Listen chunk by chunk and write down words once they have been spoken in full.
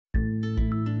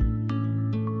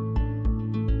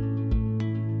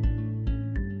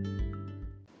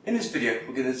In this video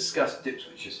we're going to discuss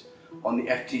Dipswitches on the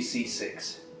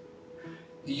FTC6.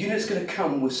 The unit's going to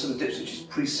come with some Dipswitches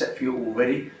preset for you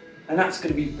already, and that's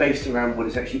going to be based around what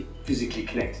it's actually physically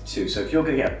connected to. So if you're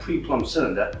going to get a pre-plumbed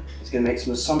cylinder, it's going to make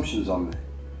some assumptions on there.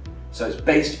 So it's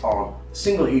based on a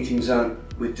single heating zone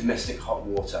with domestic hot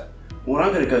water. What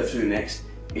I'm going to go through next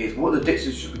is what the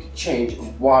Dipswitches we can change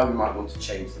and why we might want to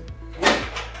change them.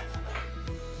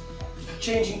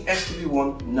 Changing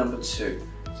SW1 number 2.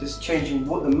 This is changing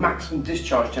what the maximum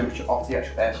discharge temperature of the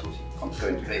actual air source pump is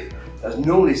going to be. That's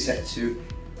normally set to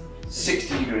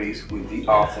 60 degrees with the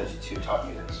R32 type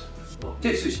units.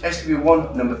 Dipswitch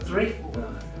SW1 number 3.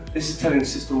 This is telling the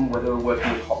system whether we're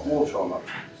working with hot water or not.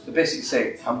 So basically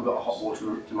saying, have we got a hot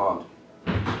water demand?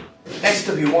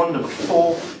 SW1 number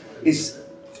 4 is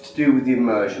to do with the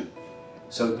immersion.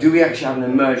 So do we actually have an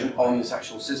immersion on this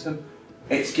actual system?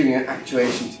 It's giving an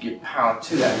actuation to give power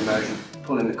to that immersion,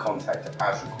 pulling the contactor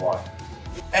as required.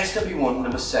 SW1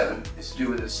 number 7 is to do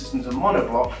with the system's a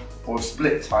monoblock or a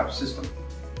split type system.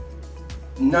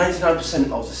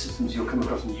 99% of the systems you'll come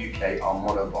across in the UK are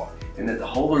monoblock, in that the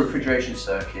whole refrigeration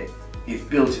circuit is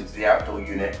built into the outdoor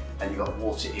unit and you've got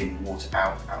water in, water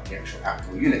out the actual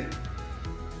outdoor unit.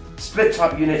 Split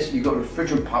type units, you've got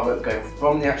refrigerant power going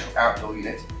from the actual outdoor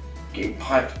unit, getting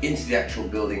piped into the actual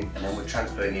building, and then we're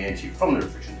transferring the energy from the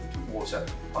refrigerant to water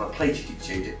on a plate heat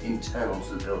exchanger internal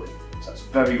to the building. So that's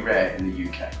very rare in the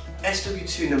UK.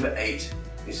 SW2 number 8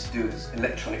 is to do with this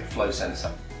electronic flow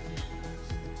sensor.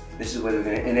 This is whether we're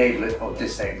going to enable it or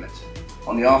disable it.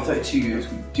 On the R32 units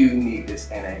we do need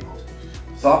this enabled.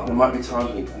 But there might be times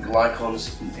when you put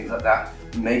glycons and things like that,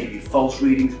 it may give you false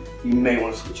readings, you may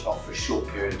want to switch it off for a short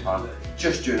period of time,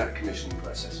 just during that commissioning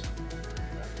process.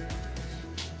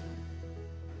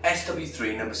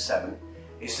 SW3 number 7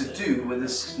 is to do whether the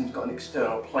system's got an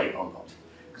external plate or not.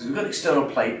 Because if we've got an external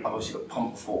plate, I've obviously got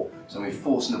pump 4, so we're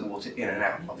forcing the water in and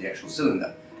out of the actual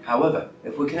cylinder. However,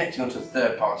 if we're connecting onto a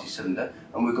third-party cylinder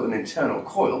and we've got an internal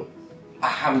coil, I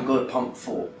haven't got a pump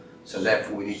 4, so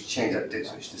therefore we need to change that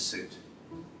Dipswitch to suit.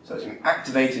 So it's going to be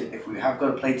activated if we have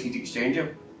got a plate heat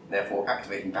exchanger, therefore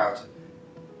activating power to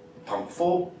pump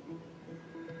 4,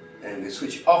 and we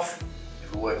switch it off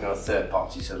if we're working on a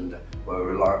third-party cylinder where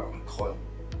we're relying on a coil.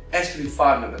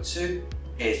 SW5 number 2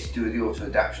 is to do with the auto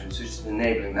adaptation, so just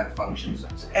enabling that function. So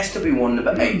SW1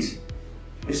 number 8,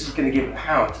 this is going to give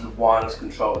power to the wireless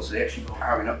controller, so they're actually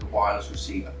powering up the wireless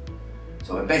receiver.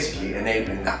 So we're basically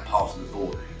enabling that part of the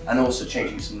board and also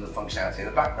changing some of the functionality in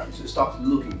the background, so it starts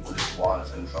looking for this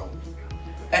wireless control.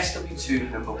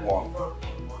 SW2 number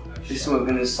 1, this is where we're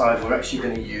going to decide we're actually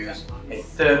going to use a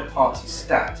third-party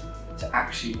stat to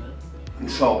actually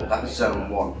control that zone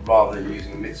 1 rather than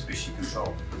using a Mitsubishi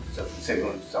control. So say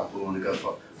for example we want to go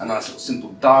for a nice little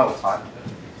simple dial type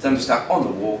thermostat on the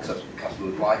wall, because that's what the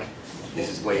customer would like. This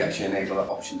is where you actually enable that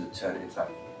option to turn it into that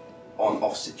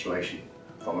on-off situation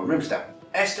from a room stat.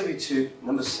 SW2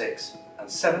 number 6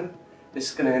 and 7, this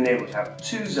is going to enable to have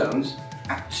 2 zones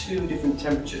at 2 different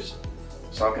temperatures.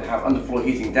 So I can have underfloor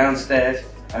heating downstairs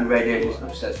and radiators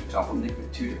upstairs, for example,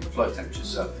 with 2 different flow temperatures,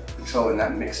 so controlling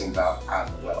that mixing valve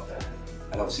as well.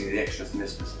 And obviously the extra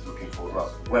thermistor is looking for as well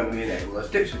when we enable those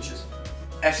Dipswitches.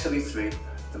 SW3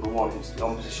 number 1 into the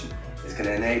on position is going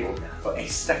to enable for a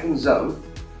second zone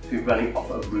to be running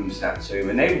off a room stat. So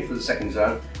you're enabled for the second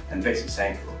zone and basically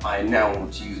saying I now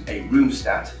want to use a room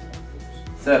stat,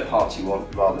 third party one,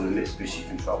 rather than a Mitsubishi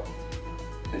control.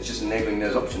 And it's just enabling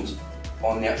those options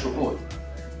on the actual board.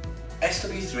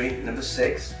 SW3 number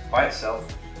 6 by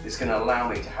itself is going to allow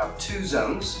me to have 2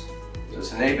 zones, so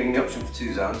it's enabling the option for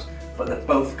 2 zones, but they're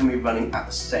both going to be running at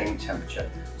the same temperature.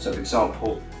 So for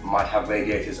example, you might have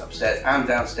radiators upstairs and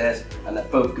downstairs, and they're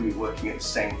both going to be working at the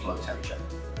same flow temperature.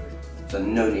 So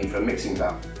no need for a mixing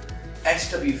valve.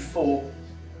 SW4,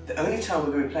 the only time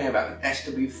we're going to be playing about with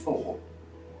SW4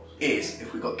 is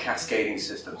if we've got cascading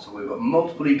systems. So we've got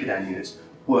multiple Ecodan units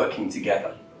working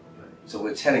together. So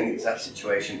we're telling that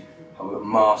situation how we've got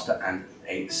master and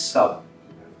a sub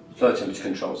flow temperature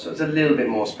control. So it's a little bit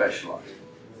more specialised.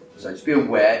 So just be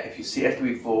aware, if you see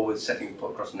SW4 with settings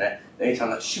put across in there, the only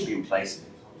time that should be in place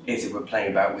is if we're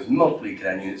playing about with multiple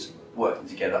Ecodan units working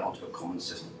together onto a common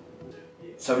system.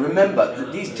 So remember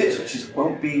that these Dipswitches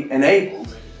won't be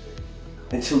enabled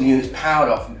until the unit's powered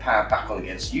off and powered back on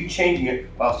again. So you changing it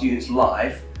whilst the unit's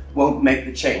live won't make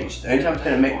the change. The only time it's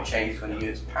going to make the change is when the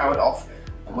unit's powered off.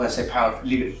 And when I say powered,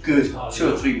 leave it a good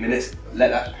 2 or 3 minutes, let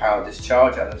that power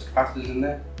discharge out of those capacitors in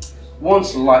there.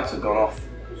 Once the lights have gone off,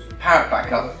 power it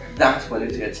back up, that's when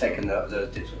it's going to take those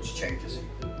Dipswitch changes.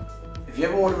 If you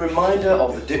ever want a reminder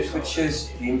of the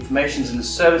Dipswitches, the information's in the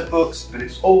service books, but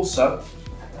it's also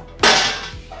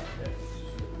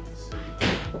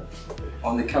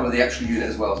on the cover of the actual unit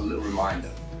as well as a little reminder.